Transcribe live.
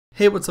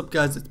Hey, what's up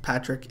guys, it's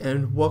Patrick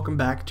and welcome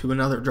back to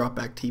another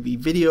DropbackTV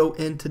video,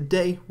 and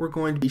today we're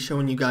going to be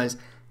showing you guys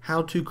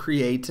how to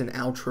create an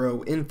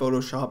outro in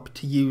Photoshop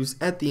to use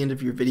at the end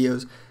of your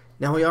videos.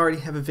 Now we already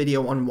have a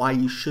video on why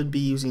you should be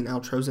using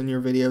outros in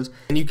your videos,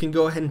 and you can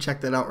go ahead and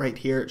check that out right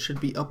here. It should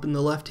be up in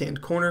the left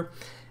hand corner.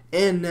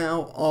 And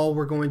now all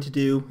we're going to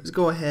do is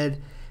go ahead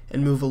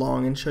and move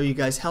along and show you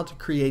guys how to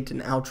create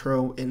an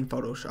outro in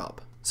Photoshop.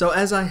 So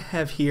as I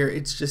have here,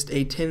 it's just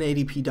a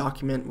 1080p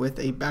document with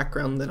a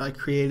background that I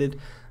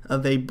created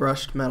of a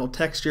brushed metal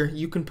texture.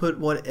 You can put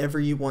whatever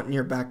you want in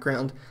your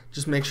background,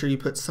 just make sure you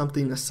put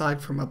something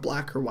aside from a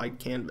black or white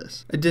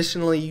canvas.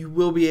 Additionally, you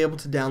will be able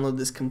to download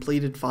this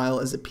completed file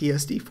as a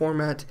PSD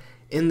format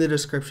in the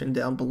description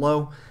down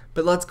below.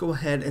 But let's go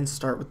ahead and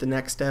start with the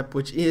next step,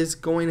 which is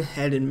going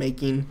ahead and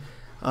making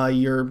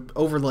your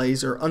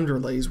overlays, or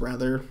underlays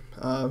rather,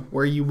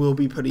 where you will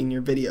be putting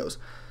your videos.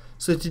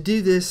 So to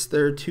do this,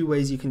 there are two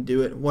ways you can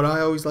do it. What I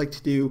always like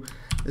to do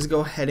is go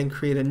ahead and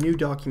create a new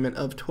document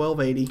of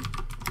 1280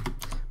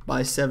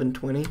 by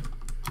 720.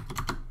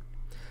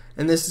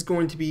 And this is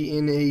going to be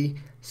in a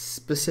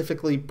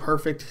specifically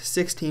perfect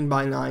 16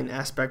 by 9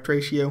 aspect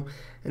ratio.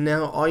 And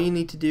now all you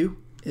need to do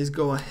is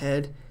go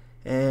ahead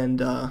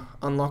and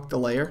unlock the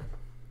layer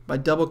by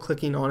double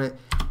clicking on it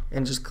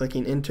and just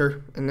clicking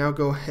enter. And now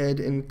go ahead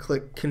and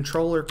click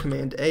Control or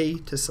Command A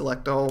to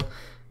select all,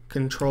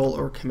 Control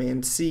or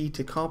Command C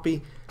to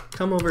copy,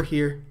 come over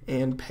here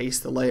and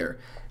paste the layer.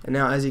 And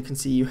now as you can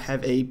see, you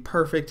have a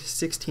perfect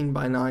 16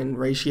 by 9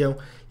 ratio.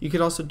 You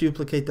could also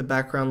duplicate the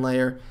background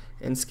layer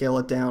and scale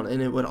it down,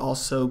 and it would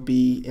also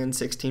be in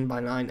 16 by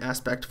 9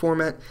 aspect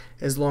format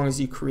as long as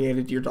you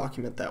created your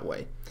document that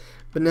way.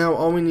 But now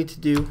all we need to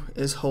do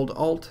is hold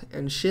Alt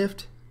and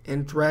Shift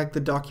and drag the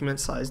document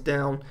size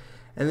down,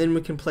 and then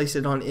we can place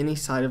it on any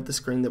side of the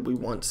screen that we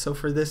want. So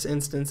for this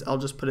instance, I'll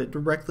just put it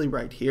directly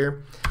right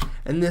here,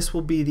 and this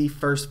will be the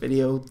first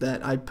video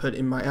that I put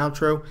in my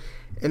outro.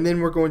 And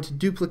then we're going to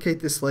duplicate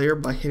this layer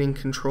by hitting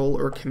Control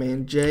or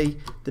Command J,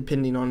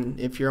 depending on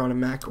if you're on a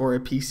Mac or a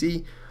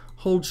PC.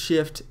 Hold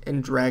Shift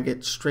and drag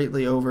it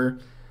straightly over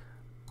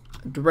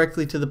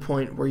directly to the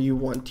point where you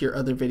want your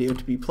other video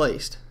to be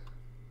placed.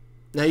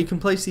 Now you can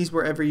place these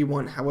wherever you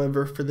want.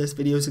 However, for this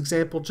video's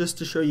example, just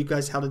to show you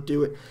guys how to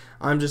do it,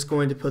 I'm just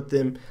going to put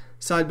them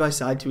side by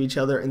side to each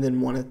other and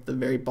then one at the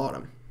very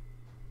bottom.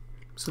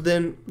 So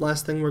then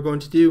last thing we're going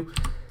to do,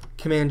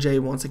 Command J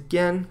once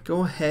again,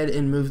 go ahead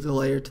and move the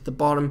layer to the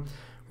bottom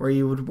where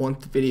you would want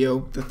the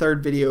video, the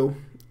third video,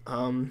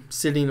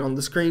 sitting on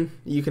the screen.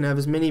 You can have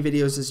as many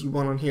videos as you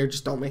want on here,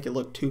 just don't make it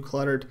look too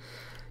cluttered.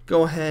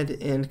 Go ahead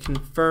and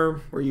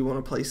confirm where you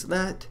want to place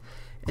that,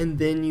 and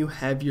then you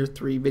have your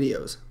 3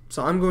 videos.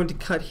 So I'm going to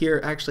cut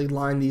here, actually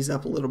line these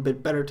up a little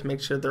bit better to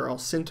make sure they're all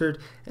centered,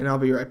 and I'll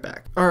be right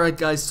back. Alright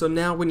guys, so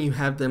now when you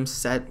have them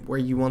set where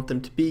you want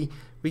them to be,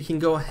 we can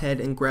go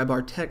ahead and grab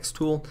our text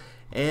tool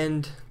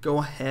and go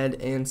ahead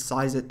and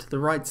size it to the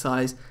right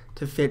size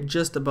to fit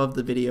just above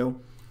the video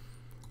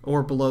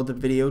or below the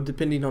video,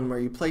 depending on where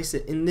you place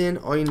it. And then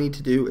all you need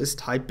to do is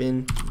type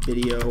in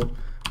video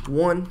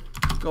 1,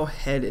 go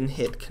ahead and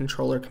hit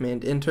Control or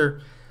Command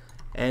Enter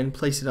and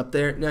place it up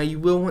there. Now you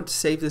will want to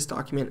save this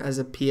document as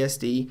a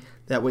PSD,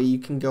 that way you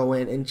can go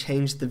in and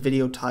change the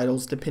video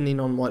titles depending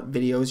on what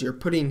videos you're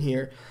putting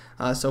here.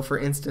 So for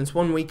instance,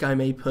 one week I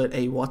may put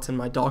a what's in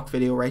my dock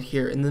video right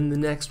here, and then the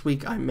next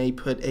week I may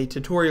put a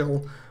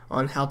tutorial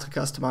on how to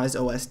customize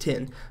OS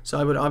X. So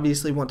I would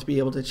obviously want to be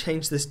able to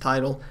change this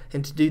title,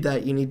 and to do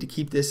that you need to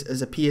keep this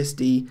as a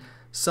PSD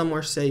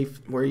somewhere safe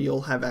where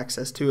you'll have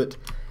access to it,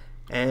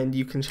 and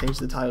you can change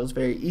the titles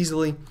very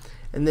easily.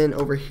 And then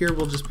over here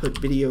we'll just put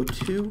video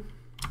 2,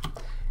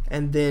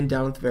 and then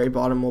down at the very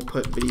bottom we'll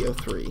put video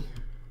 3.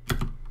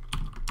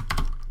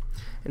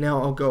 And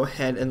now I'll go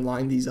ahead and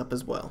line these up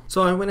as well.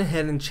 So I went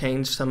ahead and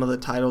changed some of the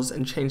titles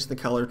and changed the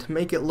color to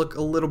make it look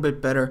a little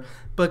bit better.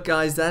 But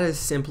guys, that is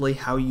simply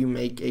how you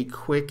make a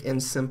quick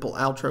and simple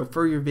outro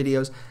for your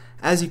videos.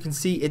 As you can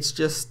see, it's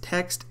just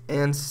text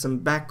and some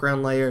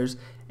background layers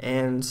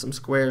and some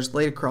squares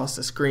laid across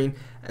the screen,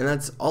 and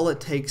that's all it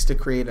takes to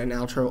create an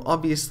outro.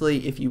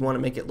 Obviously, if you want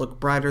to make it look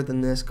brighter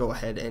than this, go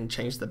ahead and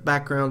change the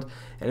background,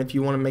 and if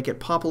you want to make it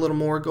pop a little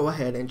more, go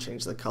ahead and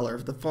change the color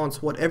of the fonts.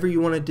 Whatever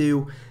you want to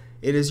do,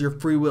 it is your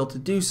free will to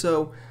do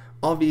so.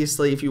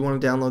 Obviously, if you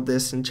want to download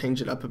this and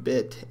change it up a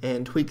bit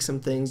and tweak some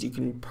things, you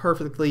can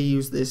perfectly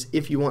use this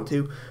if you want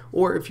to,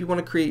 or if you want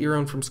to create your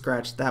own from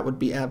scratch, that would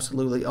be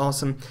absolutely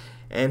awesome.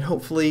 And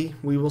hopefully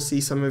we will see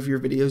some of your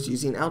videos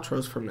using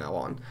outros from now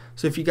on.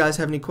 So if you guys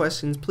have any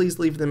questions, please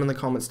leave them in the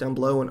comments down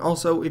below. And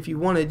also, if you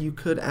wanted, you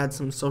could add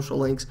some social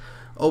links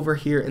over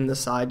here in the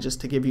side just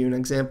to give you an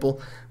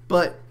example.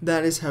 But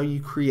that is how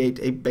you create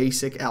a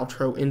basic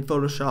outro in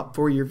Photoshop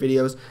for your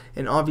videos.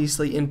 And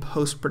obviously in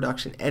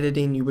post-production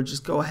editing, you would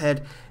just go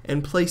ahead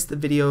and place the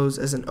videos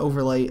as an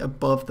overlay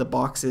above the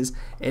boxes,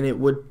 and it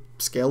would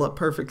scale up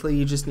perfectly.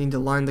 You just need to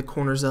line the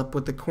corners up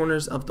with the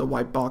corners of the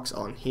white box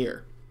on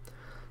here.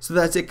 So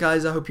that's it,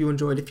 guys. I hope you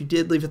enjoyed. If you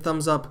did, leave a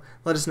thumbs up.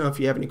 Let us know if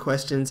you have any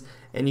questions,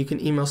 and you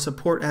can email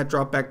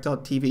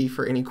support@dropback.tv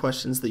for any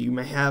questions that you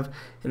may have,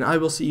 and I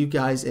will see you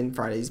guys in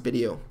Friday's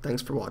video.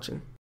 Thanks for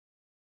watching.